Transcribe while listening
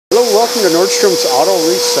welcome to Nordstrom's Auto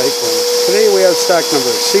Recycling. Today we have stock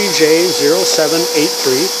number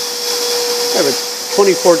CJ0783. I have a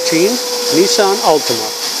 2014 Nissan Altima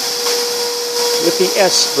with the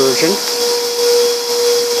S version.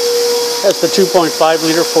 Has the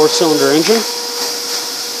 2.5-liter 4-cylinder engine,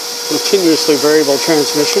 continuously variable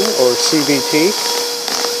transmission or CVT.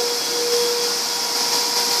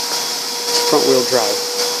 It's front-wheel drive.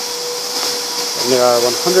 And there are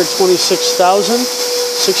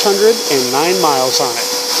 126,609 miles on it.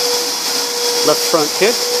 Left front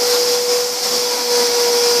kit.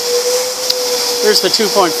 There's the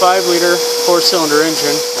 2.5-liter 4-cylinder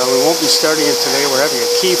engine. We won't be starting it today. We're having a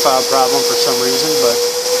key fob problem for some reason, but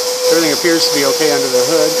everything appears to be okay under the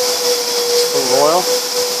hood. It's full of oil.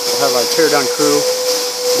 We'll have our teardown crew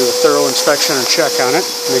do a thorough inspection and check on it,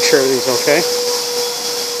 make sure everything's okay.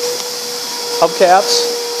 Hubcaps.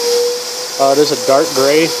 It is a dark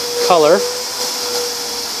gray color.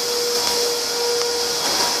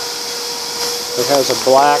 It has a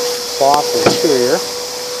black cloth interior.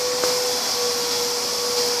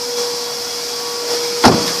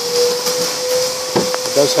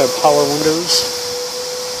 It does have power windows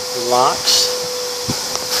and locks.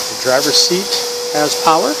 The driver's seat has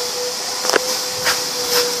power.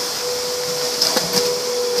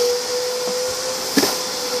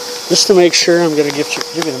 Just to make sure, I'm going to give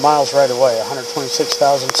you the miles right away.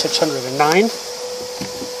 126,609. Make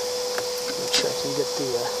sure I can get the...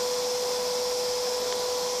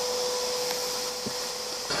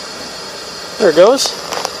 There it goes.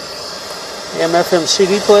 AM/FM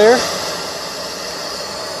CD player.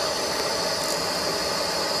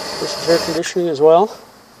 This is air conditioning as well.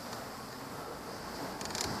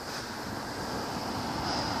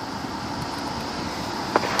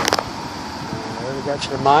 Got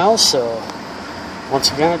your miles, so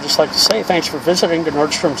once again I'd just like to say thanks for visiting to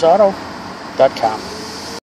NordstromsAuto.com.